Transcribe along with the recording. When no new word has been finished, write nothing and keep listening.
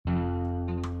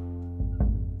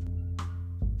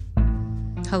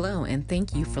Hello, and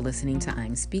thank you for listening to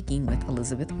I'm Speaking with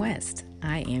Elizabeth West.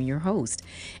 I am your host,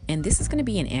 and this is going to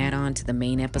be an add-on to the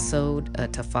main episode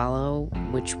to follow,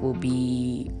 which will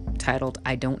be titled,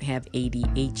 I Don't Have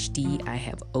ADHD, I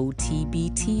Have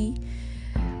OTBT.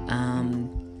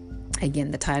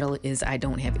 Again, the title is I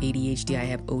Don't Have ADHD, I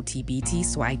Have OTBT.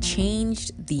 So I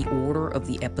changed the order of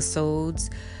the episodes.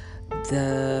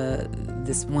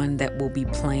 This one that will be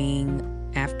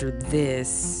playing after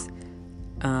this,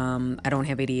 I don't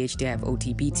have ADHD, I have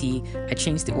OTBT. I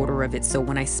changed the order of it. So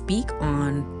when I speak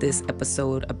on this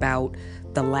episode about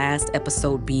the last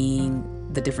episode being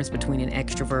the difference between an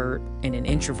extrovert and an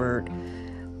introvert,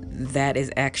 that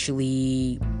is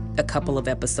actually a couple of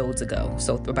episodes ago.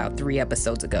 So about 3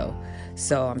 episodes ago.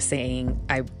 So I'm saying,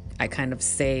 I kind of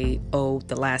say,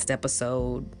 the last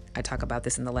episode, I talk about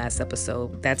this in the last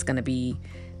episode. That's going to be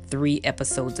 3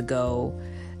 episodes ago.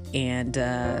 And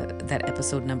that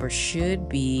episode number should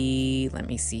be, let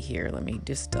me see here. Let me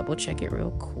just double check it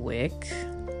real quick.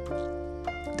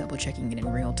 Double checking it in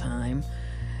real time.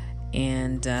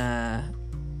 And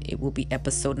it will be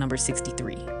episode number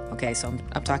 63. Okay, so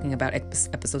I'm talking about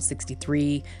episode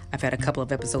 63. I've had a couple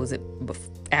of episodes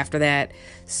after that.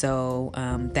 So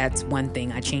that's one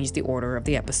thing. I changed the order of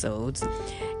the episodes.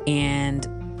 And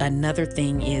another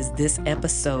thing is this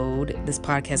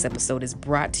podcast episode is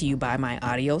brought to you by my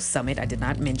audio summit. I did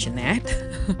not mention that.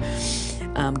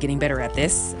 I'm getting better at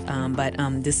this. But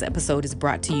this episode is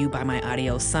brought to you by my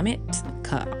audio summit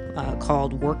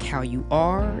called Work How You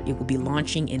Are. It will be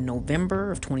launching in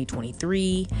November of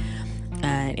 2023.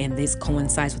 And this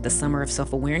coincides with the Summer of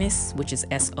Self-Awareness, which is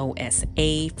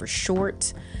SoSA for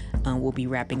short. We'll be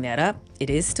wrapping that up. It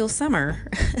is still summer,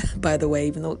 by the way,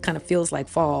 even though it kind of feels like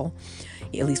fall,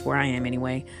 at least where I am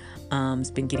anyway.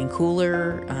 It's been getting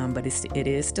cooler, but it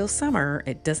is still summer.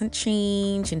 It doesn't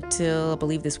change until, I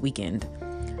believe, this weekend.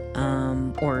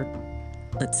 Or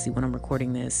let's see when I'm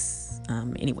recording this.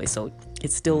 Anyway, so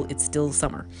it's still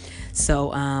summer.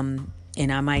 So, and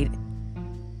I might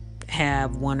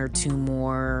have 1 or 2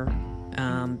 more.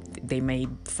 They may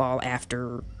fall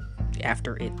after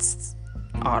it's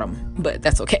autumn, but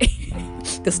that's okay.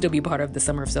 They'll still be part of the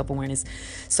Summer of Self-Awareness.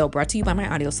 So brought to you by my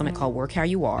audio summit called Work How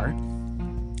You Are,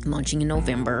 launching in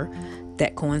November.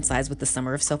 That coincides with the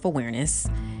Summer of Self-Awareness.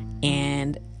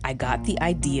 And I got the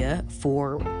idea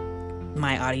for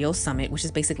my audio summit, which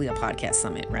is basically a podcast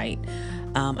summit, right?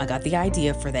 I got the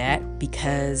idea for that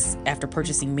because after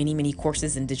purchasing many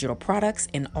courses in digital products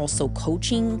and also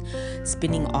coaching,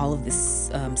 spending all of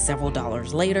this several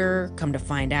dollars later, come to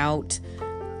find out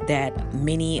that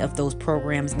many of those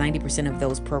programs, 90% of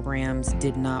those programs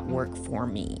did not work for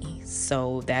me.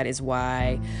 So that is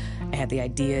why I had the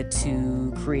idea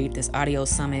to create this audio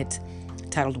summit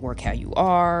titled Work How You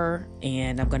Are.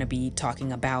 And I'm going to be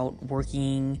talking about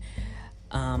working,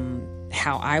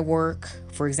 how I work.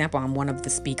 For example, I'm one of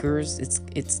the speakers.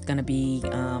 It's going to be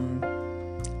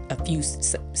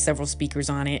several speakers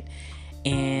on it,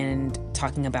 and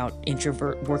talking about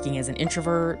working as an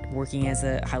introvert, working as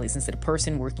a highly sensitive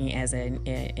person, working as an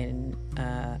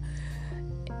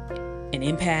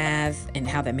empath, and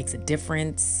how that makes a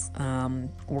difference,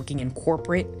 working in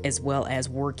corporate as well as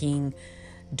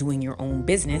doing your own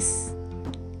business,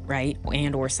 right?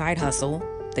 And or side hustle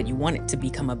that you want it to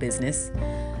become a business,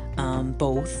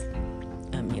 both,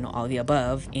 all of the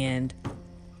above, and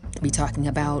be talking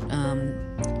about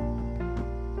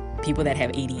people that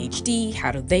have ADHD,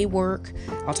 how do they work?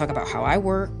 I'll talk about how I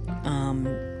work,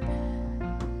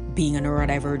 being a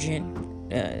neurodivergent,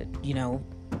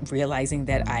 realizing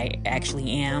that I actually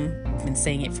am. I've been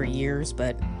saying it for years,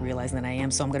 but realizing that I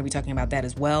am. So I'm going to be talking about that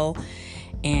as well.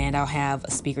 And I'll have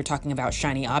a speaker talking about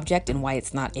shiny object and why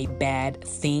it's not a bad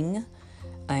thing.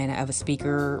 And I have a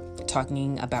speaker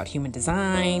talking about human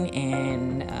design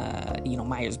and,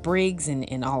 Myers-Briggs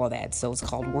and all of that. So it's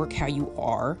called Work How You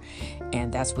Are.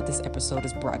 And that's what this episode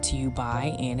is brought to you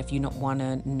by. And if you don't want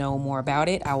to know more about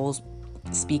it, I will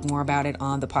speak more about it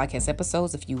on the podcast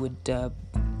episodes. If you would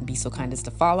be so kind as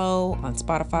to follow on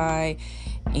Spotify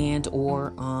and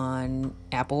or on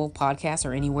Apple Podcasts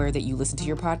or anywhere that you listen to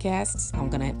your podcasts. I'm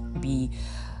going to be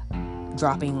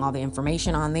dropping all the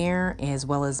information on there, as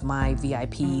well as my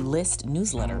VIP list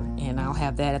newsletter, and I'll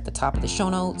have that at the top of the show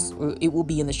notes. It will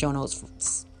be in the show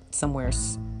notes somewhere,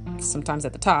 sometimes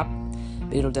at the top,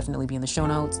 but it'll definitely be in the show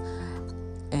notes.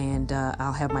 And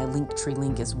I'll have my Linktree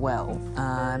link as well,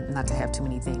 not to have too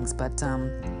many things, but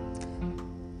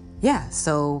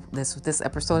so this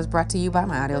episode is brought to you by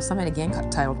my audio summit, again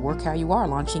titled Work How You Are,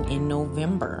 launching in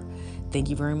November. Thank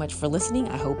you very much for listening.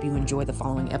 I hope you enjoy the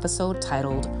following episode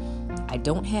titled I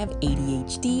Don't Have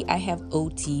ADHD, I Have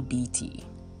OTBT.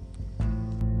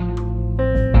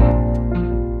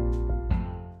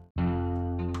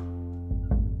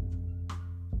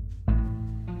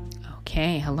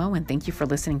 Okay, hello, and thank you for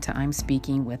listening to I'm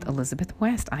Speaking with Elizabeth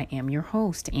West. I am your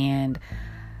host, and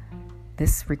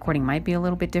this recording might be a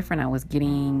little bit different. I was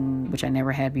getting, which I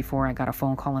never had before, I got a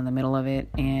phone call in the middle of it,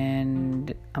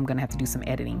 and I'm going to have to do some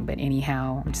editing. But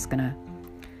anyhow, I'm just going to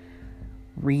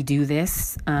redo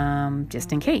this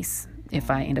just in case if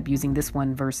I end up using this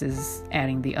one versus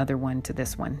adding the other one to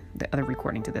this one, the other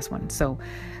recording to this one. So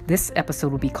this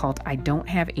episode will be called I Don't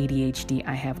Have ADHD,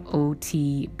 I Have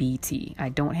OTBT. I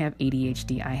don't have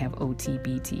ADHD, I have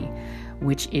OTBT,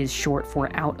 which is short for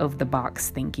out of the box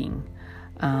thinking.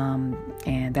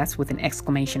 And that's with an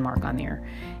exclamation mark on there.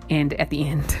 And at the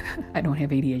end, I don't have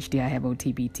ADHD, I have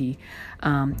OTBT.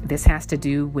 This has to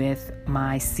do with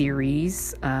my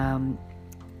series,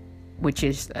 which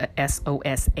is a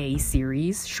SoSA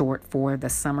series, short for the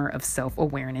Summer of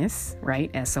Self-Awareness,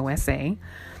 right? SoSA.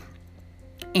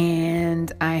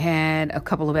 And I had a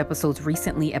couple of episodes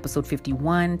recently, episode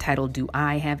 51, titled Do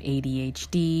I Have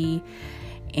ADHD?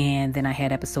 And then I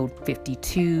had episode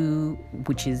 52,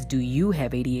 which is Do You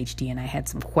Have ADHD? And I had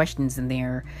some questions in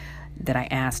there that I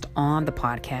asked on the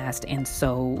podcast. And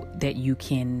so that you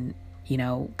can,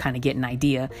 kind of get an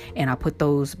idea. And I'll put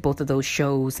both of those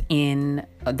shows in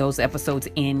those episodes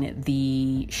in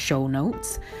the show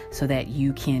notes so that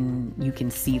you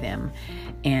can see them.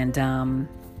 And,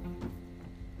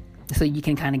 so you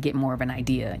can kind of get more of an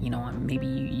idea, maybe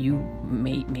you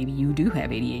do have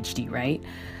ADHD, right?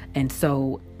 And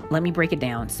so let me break it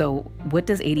down. So what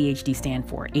does ADHD stand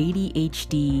for?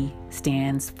 ADHD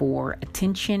stands for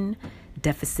Attention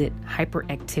Deficit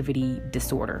Hyperactivity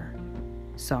Disorder.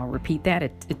 So I'll repeat that.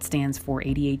 It stands for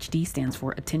ADHD, stands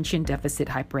for Attention Deficit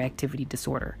Hyperactivity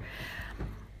Disorder.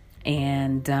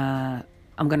 And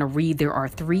I'm going to read, there are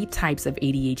 3 types of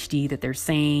ADHD that they're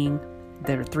saying.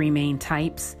 There are 3 main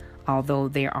types, although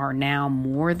there are now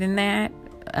more than that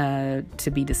to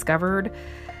be discovered.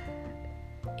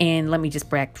 And let me just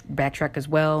backtrack as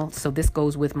well. So this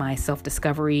goes with my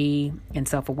self-discovery and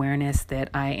self-awareness that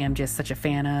I am just such a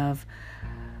fan of.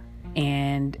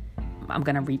 And I'm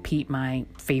going to repeat my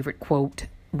favorite quote,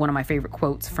 one of my favorite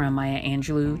quotes from Maya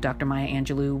Angelou, Dr. Maya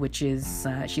Angelou, which is,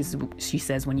 she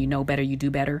says, when you know better, you do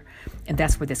better. And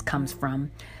that's where this comes from,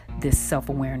 this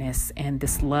self-awareness and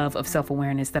this love of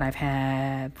self-awareness that I've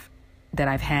had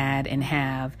and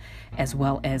have, as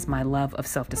well as my love of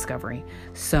self-discovery.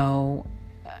 So,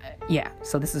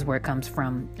 so this is where it comes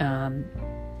from.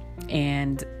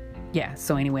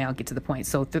 So anyway, I'll get to the point.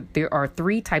 So there are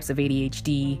 3 types of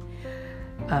ADHD,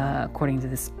 according to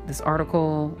this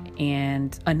article.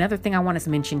 And another thing I want to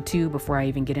mention too, before I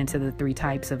even get into the 3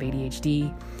 types of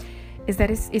ADHD, is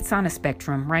that it's on a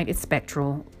spectrum, right? It's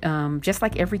spectral. Just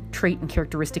like every trait and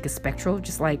characteristic is spectral,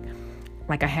 just like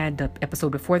I had the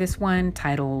episode before this one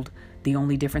titled The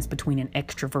Only Difference Between an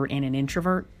Extrovert and an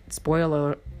Introvert.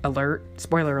 Spoiler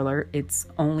alert, it's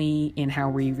only in how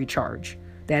we recharge.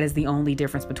 That is the only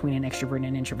difference between an extrovert and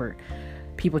an introvert.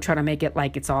 People try to make it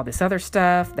like it's all this other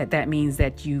stuff, that means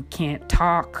that you can't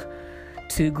talk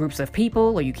to groups of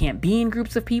people, or you can't be in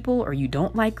groups of people, or you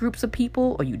don't like groups of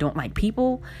people, or you don't like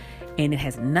people. And it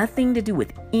has nothing to do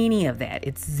with any of that.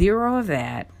 It's 0 of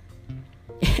that.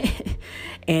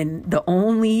 And the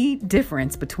only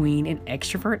difference between an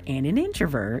extrovert and an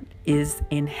introvert is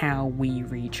in how we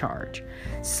recharge.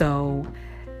 So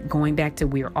going back to,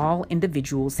 we're all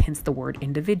individuals, hence the word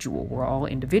individual. We're all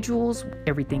individuals.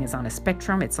 Everything is on a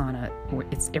spectrum.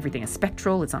 Everything is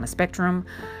spectral. It's on a spectrum.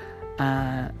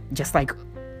 Just like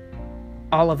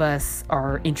all of us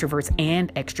are introverts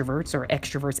and extroverts, or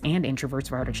extroverts and introverts,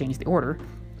 if I were to change the order.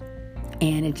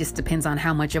 And it just depends on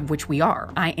how much of which we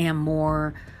are.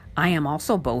 I am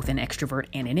also both an extrovert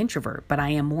and an introvert, but I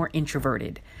am more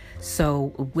introverted.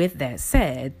 So with that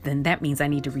said, then that means I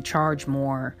need to recharge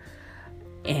more.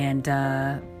 And,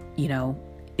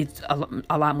 it's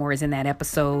a lot more is in that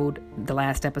episode, the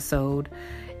last episode.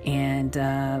 And,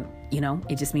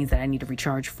 it just means that I need to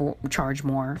recharge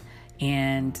more.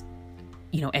 And,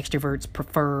 extroverts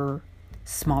prefer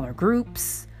smaller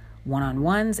groups,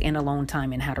 one-on-ones, and alone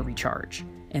time, and how to recharge.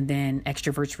 And then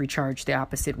extroverts recharge the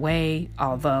opposite way,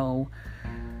 although,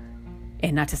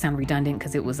 and not to sound redundant,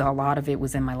 because a lot of it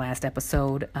was in my last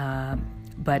episode,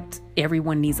 but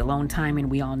everyone needs alone time,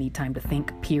 and we all need time to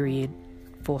think, period,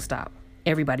 full stop.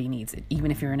 Everybody needs it.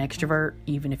 Even if you're an extrovert,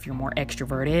 even if you're more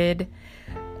extroverted,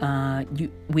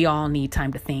 we all need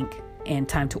time to think and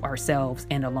time to ourselves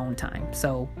and alone time.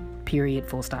 So period,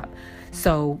 full stop.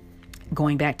 So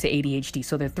going back to ADHD.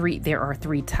 So there are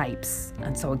 3 types.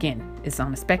 And so again, it's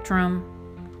on a spectrum,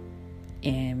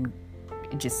 and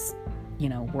it just,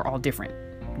 we're all different.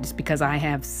 Just because I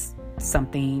have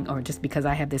something, or just because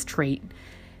I have this trait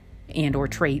and or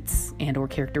traits and or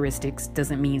characteristics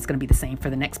doesn't mean it's going to be the same for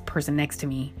the next person next to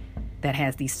me that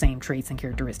has these same traits and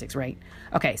characteristics, right?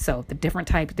 Okay, so the different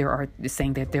types, they're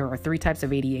saying that there are 3 types of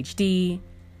ADHD.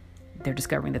 They're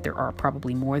discovering that there are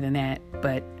probably more than that,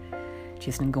 but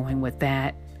just in going with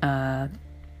that, I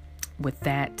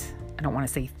don't want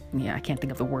to say, I can't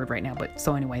think of the word right now, but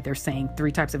so anyway, they're saying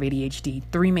 3 types of ADHD,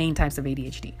 3 main types of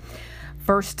ADHD.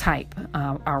 First type,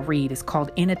 I'll read, is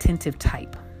called inattentive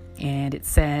type. And it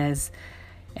says,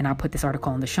 and I'll put this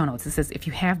article in the show notes. It says, if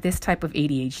you have this type of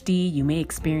ADHD, you may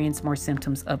experience more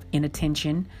symptoms of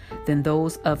inattention than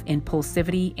those of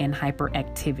impulsivity and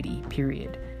hyperactivity,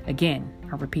 period. Again,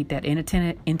 I'll repeat that,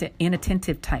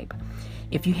 inattentive type.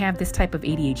 If you have this type of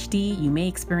ADHD, you may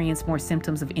experience more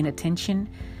symptoms of inattention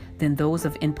than those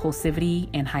of impulsivity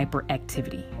and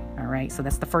hyperactivity. All right, so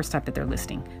that's the first type that they're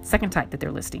listing. Second type that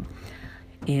they're listing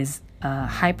is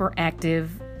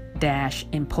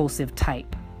hyperactive-impulsive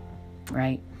type,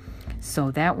 right?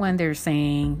 So that one, they're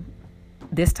saying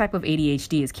this type of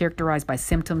ADHD is characterized by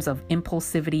symptoms of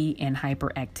impulsivity and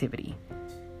hyperactivity.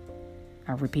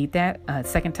 I'll repeat that.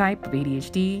 Second type of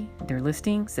ADHD they're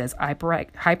listing says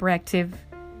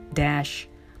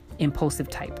hyperactive-impulsive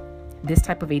type. This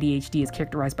type of ADHD is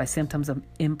characterized by symptoms of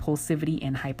impulsivity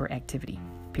and hyperactivity,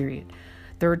 period.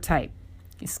 Third type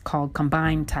is called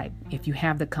combined type. If you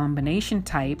have the combination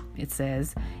type, it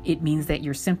says it means that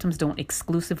your symptoms don't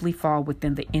exclusively fall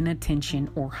within the inattention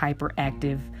or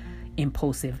hyperactive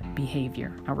impulsive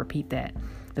behavior. I'll repeat that.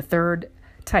 The third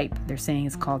type they're saying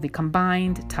is called the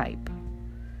combined type.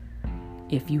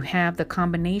 If you have the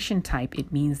combination type,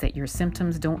 it means that your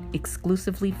symptoms don't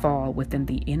exclusively fall within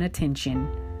the inattention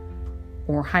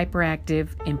or hyperactive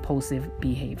impulsive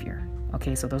behavior.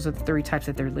 Okay, so those are the 3 types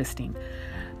that they're listing.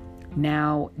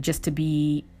 Now, just to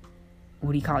be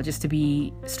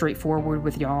straightforward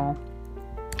with y'all,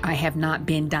 I have not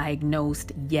been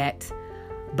diagnosed yet,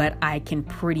 but I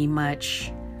pretty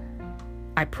much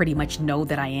know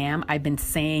that I am. I've been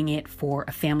saying it for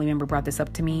a family member brought this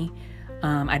up to me.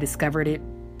 I discovered it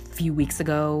a few weeks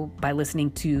ago by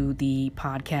listening to the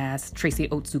podcast, Tracy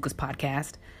Otsuka's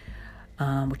podcast,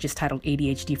 which is titled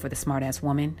ADHD for the Smartass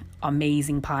Woman.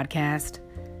 Amazing podcast.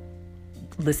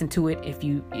 Listen to it if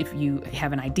you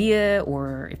have an idea,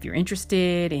 or if you're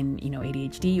interested in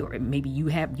ADHD, or maybe you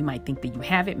might think that you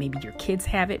have it. Maybe your kids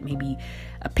have it. Maybe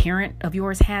a parent of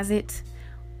yours has it.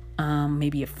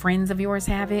 Maybe friends of yours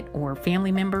have it, or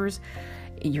family members.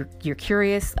 You're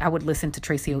curious, I would listen to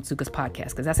Tracy Otsuka's podcast,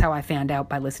 because that's how I found out,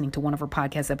 by listening to one of her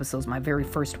podcast episodes, my very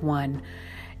first one.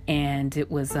 And it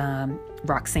was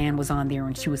Roxanne was on there,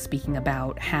 and she was speaking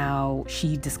about how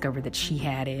she discovered that she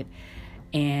had it,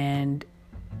 and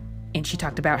she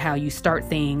talked about how you start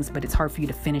things, but it's hard for you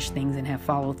to finish things and have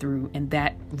follow through, and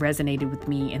that resonated with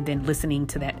me. And then listening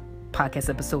to that podcast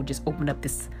episode just opened up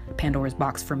this Pandora's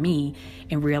box for me,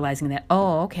 and realizing that,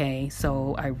 okay,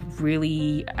 so I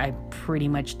pretty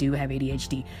much do have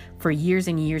ADHD. For years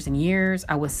and years and years,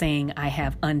 I was saying I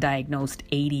have undiagnosed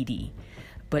ADD,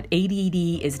 but ADD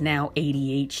is now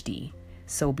ADHD.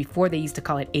 So before they used to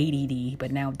call it ADD,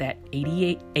 but now that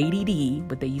ADD,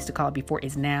 what they used to call it before,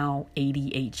 is now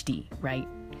ADHD, right?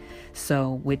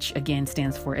 So, which again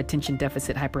stands for Attention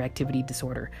Deficit Hyperactivity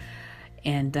Disorder.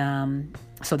 And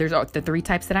so there's the 3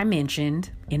 types that I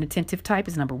mentioned. Inattentive type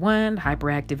is number 1.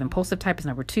 Hyperactive impulsive type is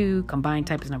number 2. Combined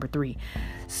type is number 3.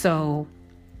 So,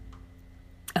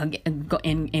 and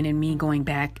in me going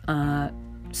back,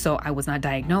 so I was not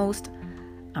diagnosed.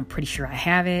 I'm pretty sure I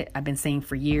have it. I've been saying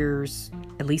for years,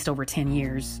 at least over 10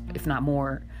 years, if not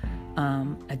more.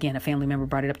 Again, a family member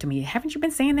brought it up to me. Haven't you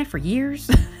been saying that for years?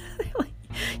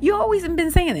 You always have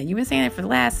been saying that. You've been saying that for the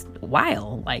last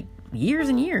while, like years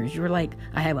and years. You were like,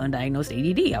 I have undiagnosed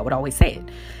ADD. I would always say it.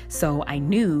 So I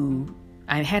knew,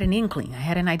 I had an inkling, I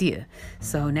had an idea.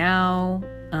 So now,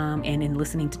 and in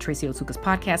listening to Tracy Otsuka's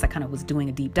podcast, I kind of was doing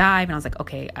a deep dive, and I was like,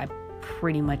 okay, I'm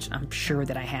sure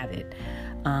that I have it.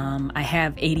 I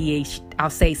have ADHD. I'll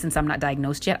say, since I'm not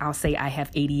diagnosed yet, I'll say I have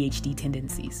ADHD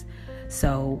tendencies.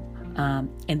 So,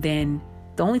 and then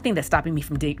the only thing that's stopping me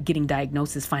from getting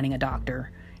diagnosed is finding a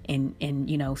doctor and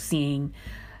seeing,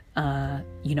 finding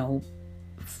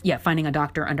a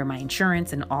doctor under my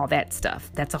insurance and all that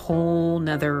stuff. That's a whole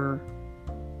nother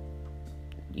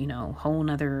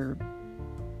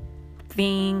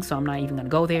thing. So I'm not even going to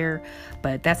go there,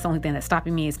 but that's the only thing that's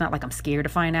stopping me. It's not like I'm scared to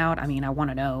find out. I mean, I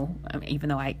want to know, even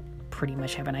though I pretty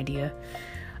much have an idea,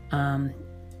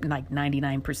 like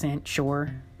 99%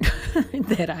 sure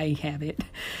that I have it.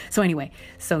 So anyway,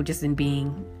 so just in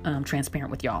being transparent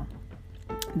with y'all,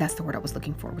 that's the word I was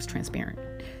looking for, was transparent.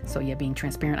 So yeah, being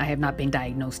transparent. I have not been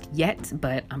diagnosed yet,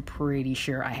 but I'm pretty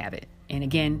sure I have it. And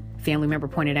again, family member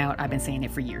pointed out, I've been saying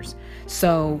it for years.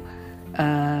 So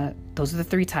those are the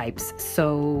 3 types.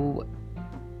 So,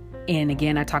 and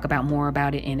again, I talk about more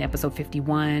about it in episode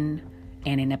 51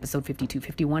 and in episode 52.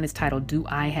 51 is titled, Do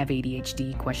I Have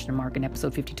ADHD? ? And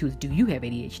episode 52 is, Do you have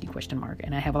ADHD?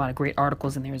 And I have a lot of great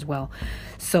articles in there as well.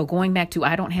 So going back to,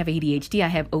 I don't have ADHD, I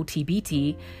have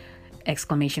OTBT, !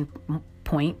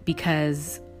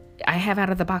 Because I have out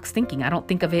of the box thinking. I don't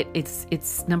think of it.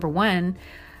 It's number one.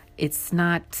 It's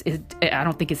not, I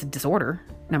don't think it's a disorder.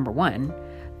 Number one,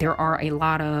 there are a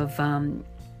lot of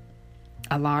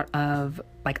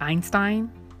like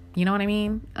Einstein, you know what I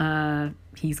mean?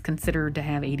 He's considered to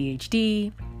have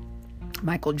ADHD.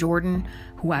 Michael Jordan,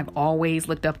 who I've always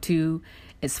looked up to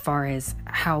as far as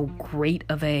how great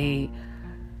of a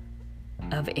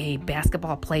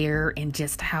basketball player, and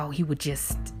just how he would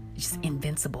just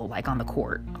invincible, like on the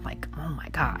court. Like, oh my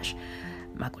gosh,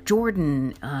 Michael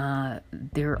Jordan.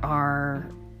 There are,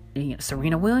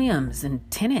 Serena Williams in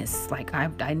tennis. Like I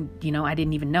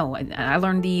didn't even know. I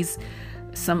learned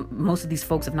most of these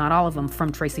folks, if not all of them,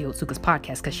 from Tracy Otsuka's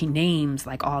podcast, because she names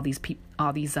like all these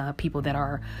people that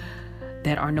are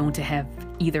known to have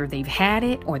either they've had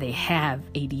it or they have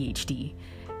ADHD,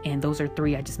 and those are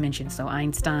 3 I just mentioned. So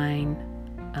Einstein,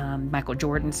 Michael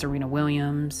Jordan, Serena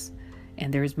Williams,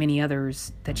 and there's many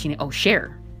others that she. Oh,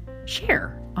 Cher.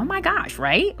 Oh my gosh,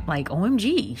 right? Like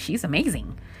OMG, she's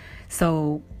amazing.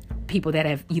 So people that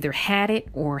have either had it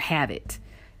or have it.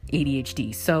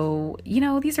 ADHD. So,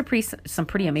 these are some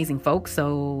pretty amazing folks.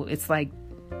 So it's like,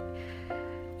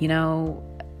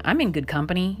 I'm in good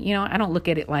company. I don't look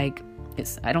at it like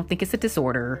I don't think it's a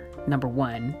disorder. Number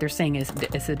one, they're saying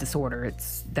it's a disorder.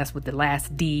 That's what the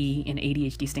last D in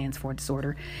ADHD stands for,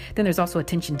 disorder. Then there's also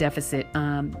attention deficit.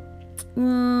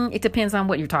 It depends on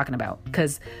what you're talking about,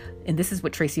 and this is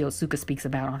what Tracy Otsuka speaks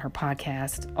about on her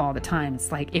podcast all the time.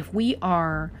 It's like, if we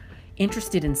are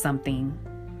interested in something,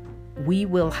 we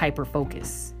will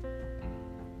hyper-focus.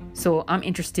 So I'm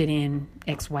interested in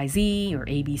XYZ or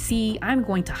ABC. I'm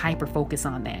going to hyper-focus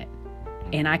on that.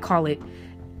 And I call it,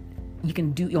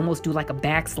 you almost do like a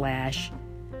backslash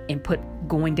and put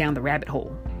going down the rabbit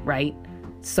hole, right?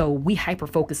 So we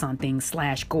hyper-focus on things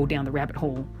 / go down the rabbit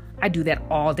hole. I do that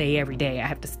all day, every day. I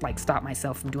have to stop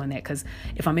myself from doing that, because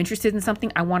if I'm interested in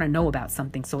something, I want to know about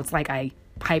something. So it's like I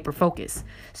hyper-focus.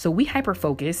 So we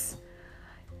hyper-focus.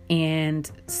 And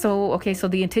so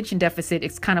the attention deficit,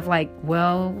 it's kind of like,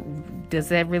 well, does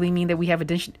that really mean that we have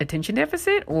attention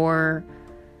deficit? Or,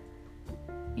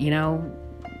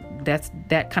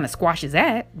 that kind of squashes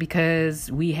that, because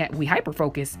we hyper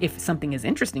focus if something is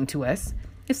interesting to us.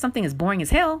 If something is boring as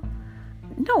hell,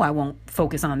 no, I won't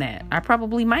focus on that. I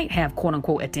probably might have quote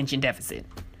unquote attention deficit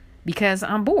because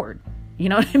I'm bored. You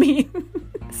know what I mean?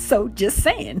 So just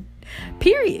saying,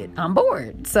 period. I'm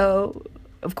bored. So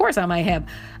of course I might have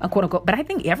a quote unquote, but I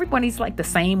think everybody's like the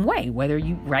same way, whether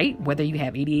you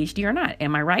have ADHD or not.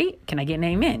 Am I right? Can I get an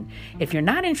amen? If you're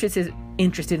not interested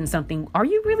in something, are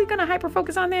you really going to hyper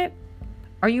focus on that?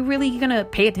 Are you really going to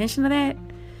pay attention to that?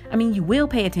 I mean, you will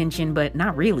pay attention, but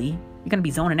not really. You're going to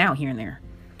be zoning out here and there.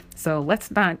 So let's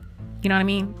not, you know what I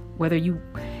mean? Whether you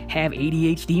have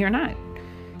ADHD or not.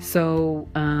 So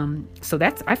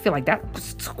that's, I feel like that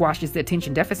squashes the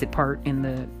attention deficit part in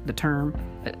the term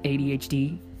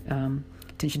ADHD,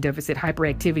 attention deficit,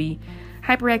 hyperactivity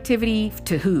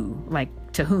to who,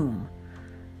 like to whom,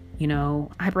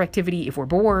 hyperactivity. If we're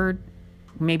bored,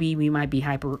 maybe we might be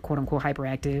quote unquote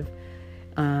hyperactive.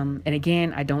 And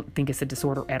again, I don't think it's a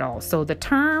disorder at all. So the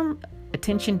term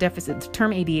attention deficit, the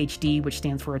term ADHD, which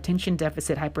stands for attention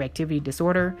deficit hyperactivity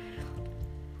disorder,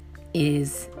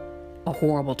 is a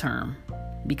horrible term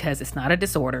because it's not a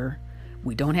disorder.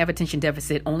 We don't have attention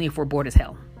deficit. Only if we're bored as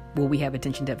hell will we have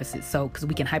attention deficit. So, because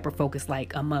we can hyper focus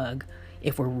like a mug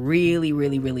if we're really,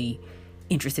 really, really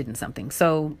interested in something.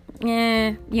 So,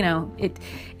 it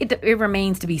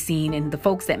remains to be seen. And the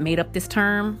folks that made up this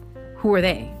term, who are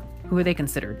they? Who are they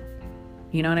considered?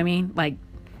 You know what I mean? Like,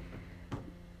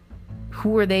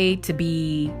 who are they to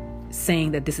be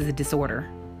saying that this is a disorder?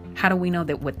 How do we know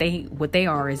that what they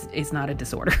are is not a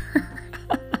disorder?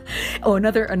 Oh,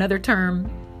 another term.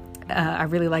 I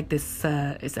really like this.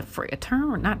 It's a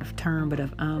term, not a term, but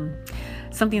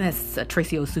something that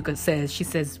Tracy Otsuka says. She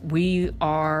says we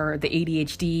are the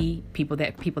ADHD people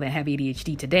that have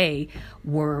ADHD today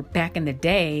were back in the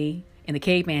day, in the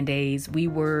caveman days. We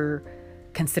were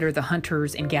considered the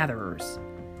hunters and gatherers.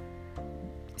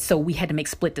 So we had to make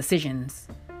split decisions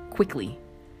quickly.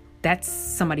 that's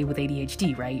somebody with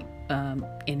ADHD, right? And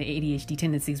ADHD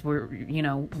tendencies where, you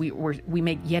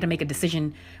had to make a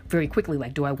decision very quickly.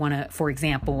 Like, do I want to, for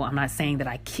example, I'm not saying that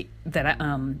I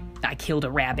killed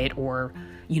a rabbit, or,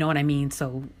 you know what I mean?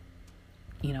 So,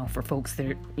 for folks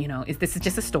that, this is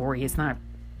just a story. It's not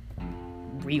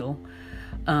real.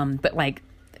 But like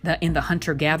in the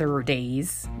hunter-gatherer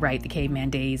days, right? The caveman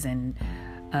days, and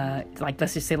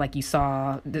let's just say like you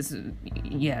saw this,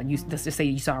 let's just say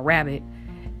you saw a rabbit,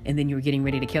 and then you were getting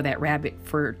ready to kill that rabbit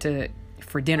for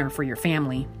dinner for your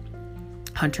family.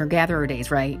 Hunter-gatherer days,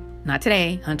 right? Not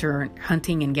today.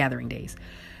 Hunting and gathering days.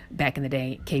 Back in the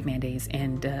day, caveman days,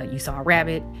 and you saw a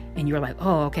rabbit, and you were like,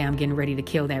 oh, okay, I'm getting ready to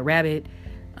kill that rabbit,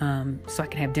 so I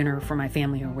can have dinner for my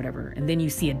family or whatever. And then you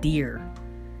see a deer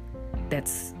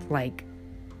that's like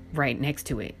right next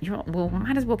to it. You're well,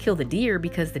 might as well kill the deer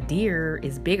because the deer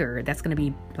is bigger. That's going to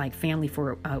be like dinner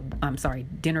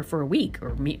for a week, or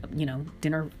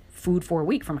dinner food for a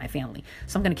week for my family.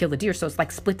 So I'm going to kill the deer. So it's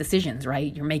like split decisions,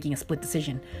 right? You're making a split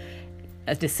decision,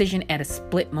 a decision at a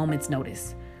split moment's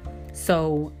notice.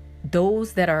 So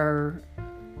those that are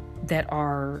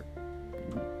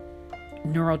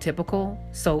neurotypical.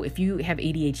 So if you have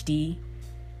ADHD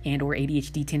and or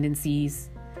ADHD tendencies,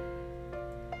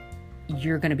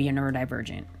 you're going to be a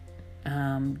neurodivergent.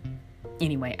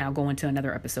 Anyway, I'll go into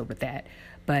another episode with that,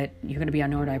 but you're going to be a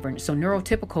neurodivergent. So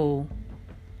neurotypical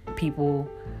people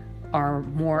are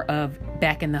more of,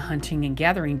 back in the hunting and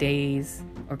gathering days,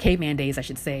 or caveman days, I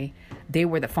should say, they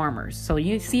were the farmers. So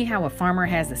you see how a farmer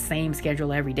has the same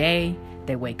schedule every day.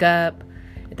 They wake up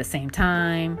at the same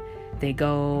time. They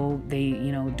do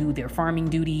their farming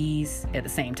duties at the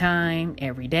same time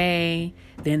every day.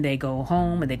 Then they go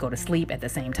home and they go to sleep at the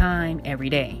same time every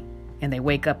day. And they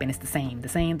wake up and it's the same.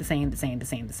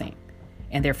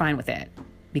 And they're fine with that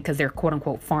because they're quote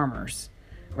unquote farmers,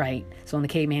 right? So in the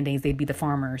caveman days, they'd be the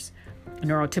farmers. A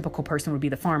neurotypical person would be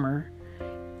the farmer.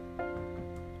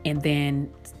 And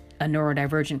then a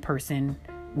neurodivergent person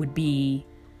would be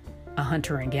a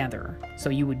hunter and gatherer. So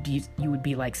you would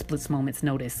be like split moments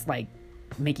notice, like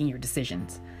making your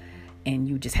decisions, and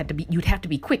you'd have to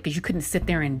be quick because you couldn't sit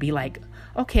there and be like,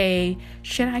 okay,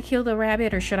 should I kill the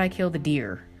rabbit or should I kill the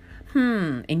deer?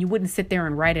 And you wouldn't sit there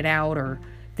and write it out or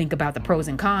think about the pros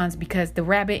and cons, because the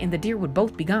rabbit and the deer would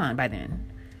both be gone by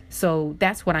then. So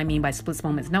that's what I mean by split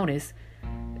moments notice.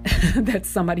 That's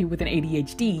somebody with an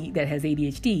ADHD that has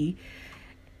ADHD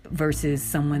versus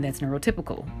someone that's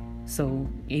neurotypical. So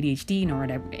ADHD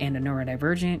and a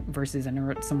neurodivergent versus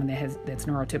someone that's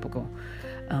neurotypical.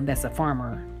 That's a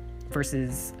farmer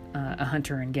versus a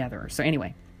hunter and gatherer. So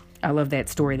anyway, I love that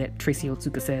story that Tracy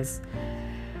Otsuka says.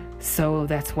 So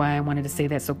that's why I wanted to say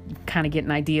that. So kind of get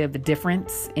an idea of the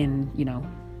difference in,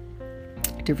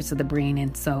 difference of the brain.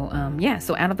 And so,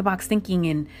 so out of the box thinking.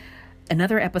 And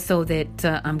another episode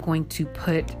that I'm going to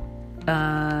put,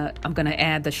 I'm going to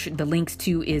add the links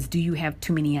to is Do You Have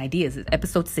Too Many Ideas? It's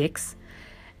episode 6.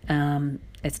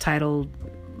 It's titled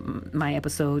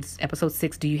episode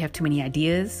 6, Do You Have Too Many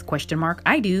Ideas? ?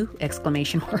 I do! !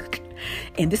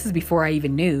 And this is before I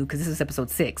even knew, because this is episode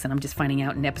 6, and I'm just finding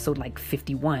out in episode like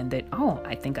 51 that,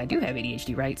 I think I do have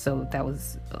ADHD, right? So that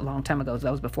was a long time ago. So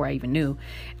that was before I even knew.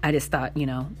 I just thought,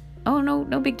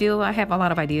 no big deal. I have a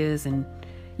lot of ideas. And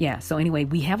yeah, so anyway,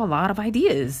 we have a lot of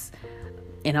ideas.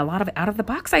 And a lot of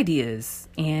out-of-the-box ideas.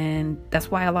 And that's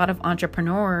why a lot of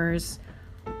entrepreneurs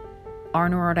are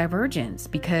neurodivergents,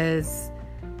 because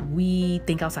we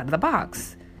think outside of the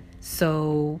box.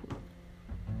 So,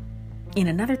 and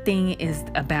another thing is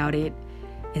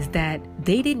that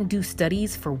they didn't do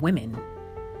studies for women.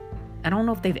 I don't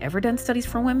know if they've ever done studies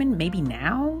for women. Maybe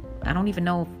now. I don't even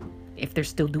know if they're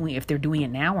doing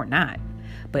it now or not.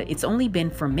 But it's only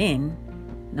been for men,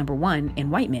 number one,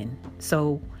 and white men.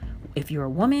 So if you're a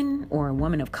woman or a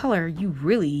woman of color,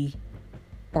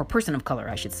 or a person of color,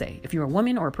 I should say. If you're a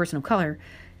woman or a person of color,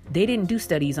 they didn't do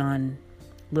studies on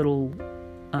little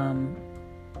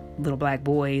black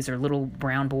boys or little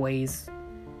brown boys.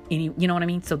 You know what I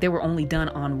mean? So they were only done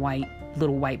on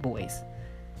little white boys.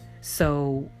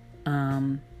 So,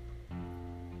 again,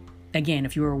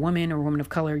 if you were a woman or a woman of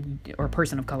color or a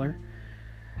person of color,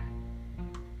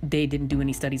 they didn't do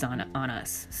any studies on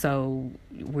us. So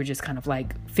we're just kind of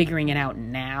like figuring it out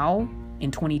now in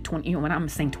 2020, when I'm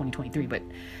saying 2023, but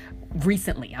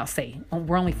recently I'll say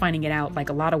we're only finding it out. Like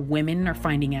a lot of women are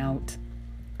finding out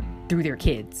through their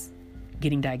kids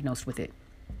getting diagnosed with it.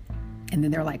 And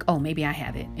then they're like, oh, maybe I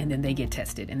have it. And then they get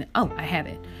tested and then, oh, I have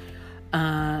it.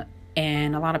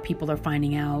 And a lot of people are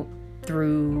finding out a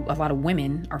lot of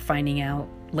women are finding out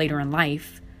later in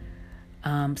life.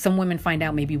 Some women find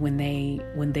out maybe when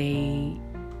they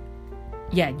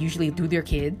usually through their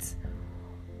kids.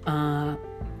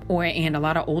 And a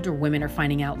lot of older women are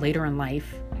finding out later in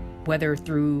life, whether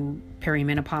through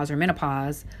perimenopause or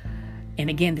menopause. And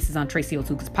again, this is on Tracy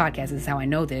Otsuka's podcast. This is how I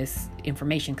know this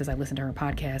information, because I listen to her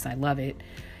podcast. I love it.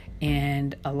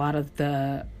 And a lot of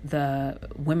the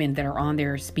women that are on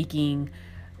there speaking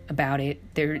about it,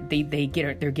 they're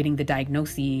getting the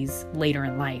diagnoses later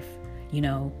in life,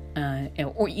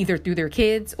 or either through their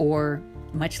kids or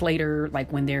much later,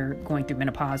 like when they're going through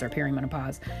menopause or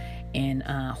perimenopause, and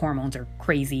hormones are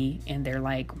crazy, and they're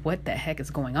like, "What the heck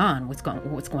is going on? What's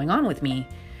going on with me?"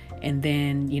 And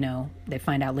then they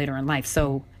find out later in life.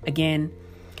 So again,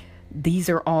 these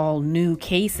are all new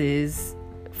cases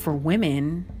for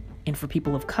women and for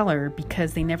people of color,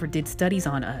 because they never did studies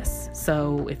on us.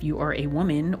 So if you are a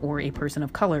woman or a person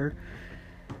of color,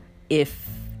 if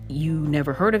you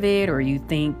never heard of it, or you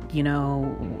think,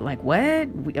 like, what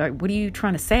are you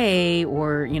trying to say?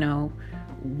 Or,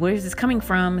 where is this coming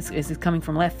from? Is this coming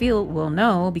from left field? Well,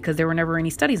 no, because there were never any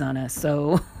studies on us.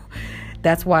 So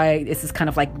that's why this is kind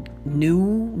of like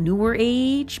newer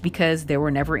age, because there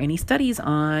were never any studies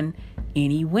on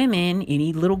any women.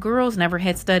 Any little girls never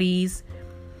had studies,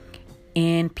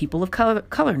 and people of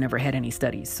color never had any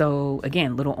studies. So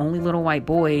again, only little white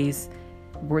boys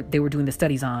were doing the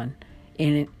studies on,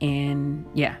 and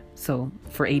so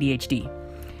for ADHD,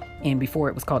 and before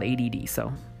it was called ADD.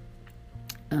 So,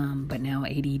 but now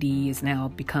ADD has now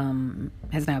become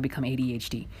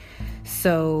ADHD.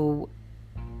 So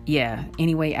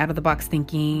anyway, out of the box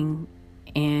thinking.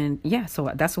 And so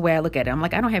that's the way I look at it. I'm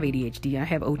like, I don't have ADHD, I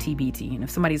have OTBT. And if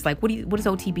somebody's like, what is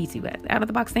OTBT? Out of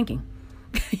the box thinking.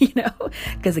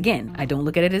 Because again, I don't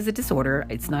look at it as a disorder.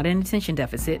 It's not an attention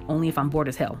deficit, only if I'm bored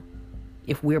as hell.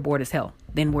 If we're bored as hell,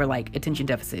 then we're like attention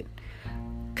deficit,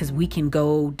 because we can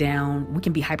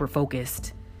be hyper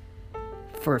focused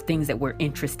for things that we're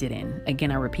interested in.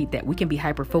 Again, I repeat that we can be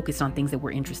hyper focused on things that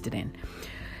we're interested in.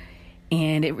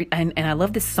 And I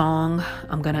love this song.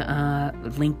 I'm gonna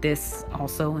link this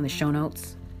also in the show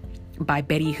notes, by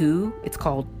Betty Who. It's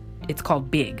called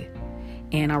Big.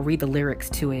 And I'll read the lyrics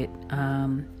to it,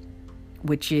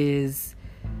 which is,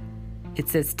 it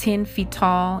says, 10 feet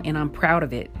tall and I'm proud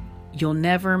of it. You'll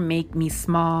never make me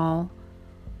small.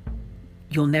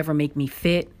 You'll never make me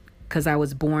fit, 'cause I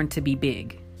was born to be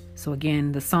big. So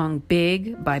again, the song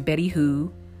Big by Betty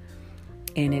Who.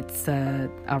 And it's,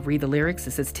 I'll read the lyrics.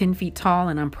 It says, 10 feet tall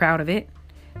and I'm proud of it.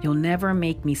 You'll never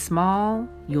make me small.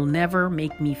 You'll never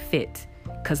make me fit,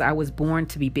 'cause I was born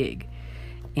to be big.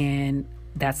 And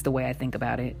that's the way I think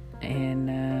about it. And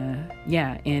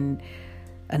and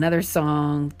another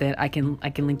song that I can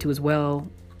link to as well,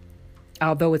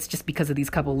 although it's just because of these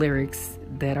couple lyrics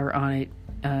that are on it,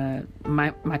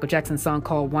 Michael Jackson's song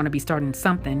called "Wanna Be Starting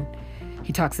Something."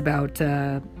 He talks about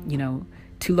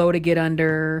too low to get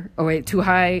under, too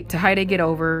high to get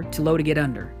over, too low to get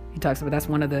under. He talks about, that's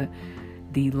one of the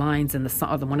lines in the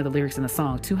song, one of the lyrics in the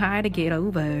song, too high to get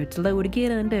over, too low to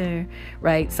get under,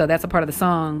 right? So that's a part of the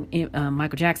song,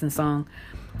 Michael Jackson's song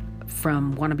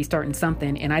from "Wanna Be Starting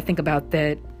Something." And I think about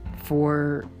that,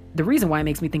 for the reason why it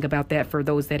makes me think about that for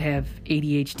those that have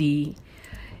ADHD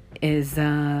is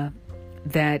that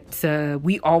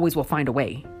we always will find a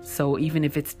way. So even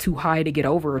if it's too high to get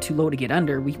over or too low to get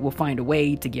under, we will find a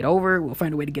way to get over. We'll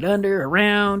find a way to get under,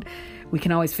 around. We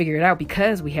can always figure it out,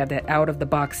 because we have that out of the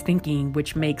box thinking,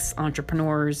 which makes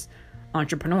entrepreneurs.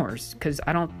 Because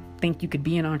I don't think you could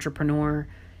be an entrepreneur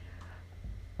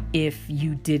if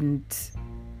you didn't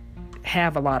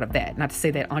have a lot of that. Not to say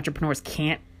that entrepreneurs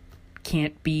can't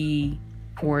be,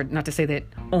 or not to say that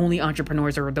only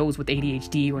entrepreneurs are those with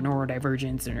ADHD or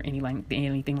neurodivergence or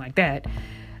anything like that.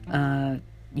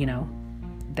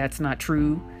 That's not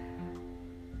true.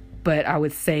 But I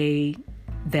would say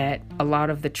that a lot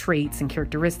of the traits and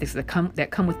characteristics that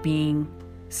come with being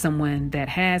someone that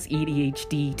has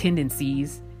ADHD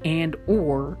tendencies and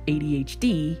or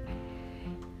ADHD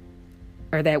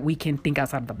are that we can think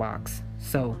outside of the box.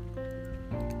 So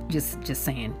just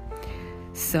saying.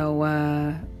 So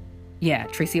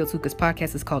Tracy Otsuka's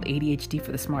podcast is called ADHD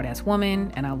for the Smart Ass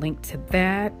Woman, and I'll link to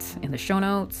that in the show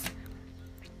notes.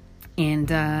 And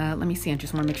let me see, I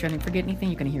just want to make sure I didn't forget anything.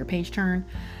 You're going to hear a page turn.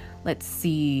 Let's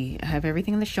see, I have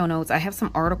everything in the show notes. I have some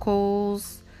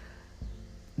articles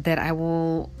that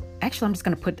I'm just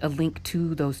going to put a link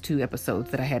to those 2 episodes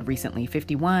that I had recently.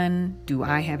 51, do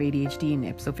I have ADHD? And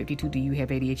episode 52, do you have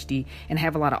ADHD? And I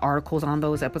have a lot of articles on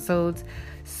those episodes.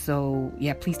 So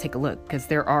please take a look, because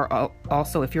there are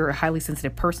also, if you're a highly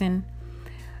sensitive person,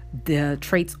 the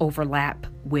traits overlap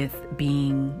with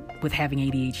having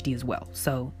ADHD as well.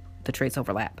 So the traits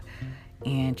overlap.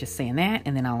 and just saying that.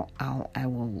 And then I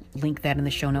will link that in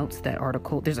the show notes, that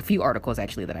article. There's a few articles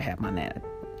actually that I have on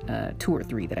that, 2 or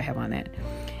 3 that I have on that.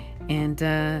 And,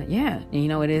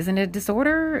 it isn't a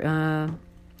disorder.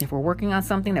 If we're working on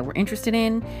something that we're interested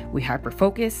in, we hyper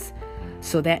focus.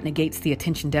 So that negates the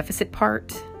attention deficit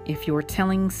part. If you're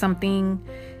telling something,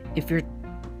 if you're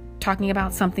talking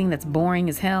about something that's boring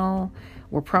as hell,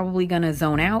 we're probably going to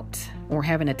zone out or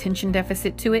have an attention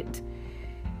deficit to it.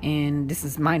 And this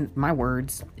is my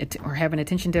words, or have an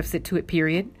attention deficit to it,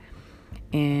 period.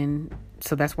 And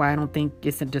so that's why I don't think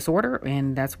it's a disorder.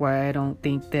 And that's why I don't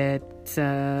think that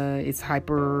it's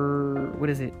hyper,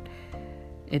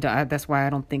 that's why I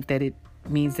don't think that it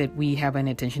means that we have an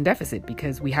attention deficit,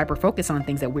 because we hyper focus on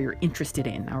things that we're interested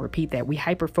in. I'll repeat that. We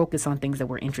hyper focus on things that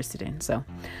we're interested in. So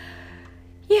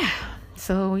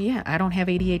I don't have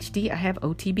ADHD. I have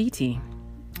OTBT,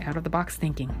 out of the box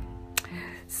thinking.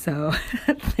 So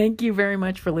thank you very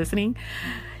much for listening.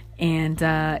 And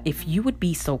if you would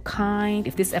be so kind,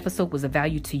 if this episode was of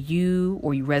value to you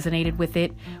or you resonated with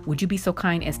it, would you be so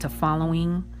kind as to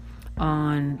following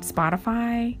on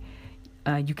Spotify?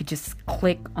 You could just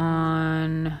click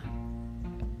on...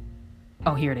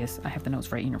 Oh, here it is. I have the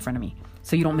notes right here in front of me,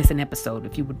 so you don't miss an episode.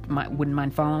 If you wouldn't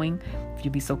mind following, if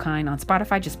you'd be so kind on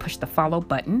Spotify, just push the follow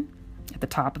button at the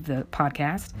top of the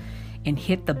podcast and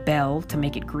hit the bell to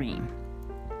make it green.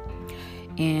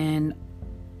 And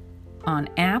on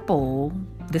Apple,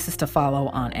 this is to follow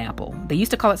on Apple. They used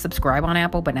to call it subscribe on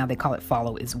Apple, but now they call it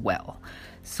follow as well.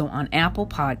 So on Apple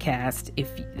Podcast,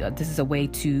 if this is a way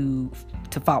to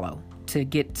follow, to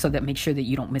get, so that make sure that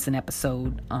you don't miss an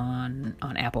episode on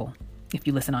Apple, if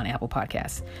you listen on Apple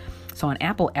Podcasts. So on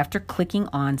Apple, after clicking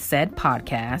on said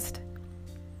podcast,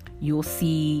 you'll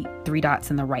see 3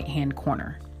 dots in the right-hand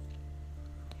corner.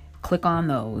 Click on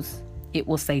those. It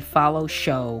will say follow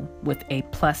show with a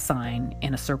plus sign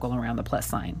and a circle around the plus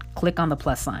sign. Click on the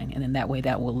plus sign, and then that way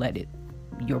that will let it,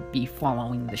 you'll be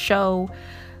following the show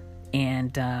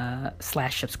and /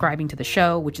 subscribing to the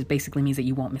show, which is basically means that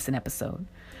you won't miss an episode.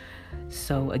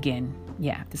 So again,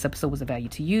 if this episode was of value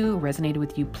to you, resonated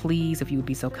with you, please, if you would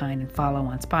be so kind and follow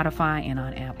on Spotify and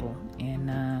on Apple. And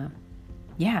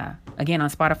again, on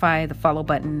Spotify, the follow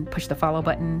button, push the follow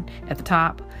button at the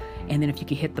top. And then if you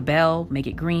could hit the bell, make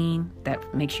it green,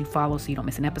 that makes you follow so you don't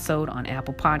miss an episode. On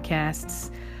Apple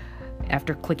Podcasts,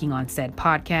 after clicking on said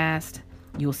podcast,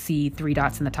 you'll see 3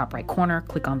 dots in the top right corner.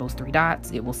 Click on those 3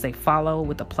 dots. It will say follow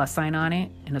with a plus sign on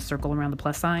it and a circle around the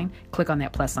plus sign. Click on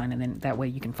that plus sign, and then that way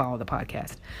you can follow the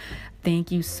podcast.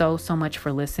 Thank you so much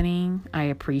for listening. I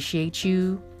appreciate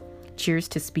you. Cheers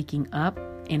to speaking up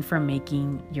and for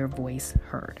making your voice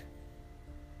heard.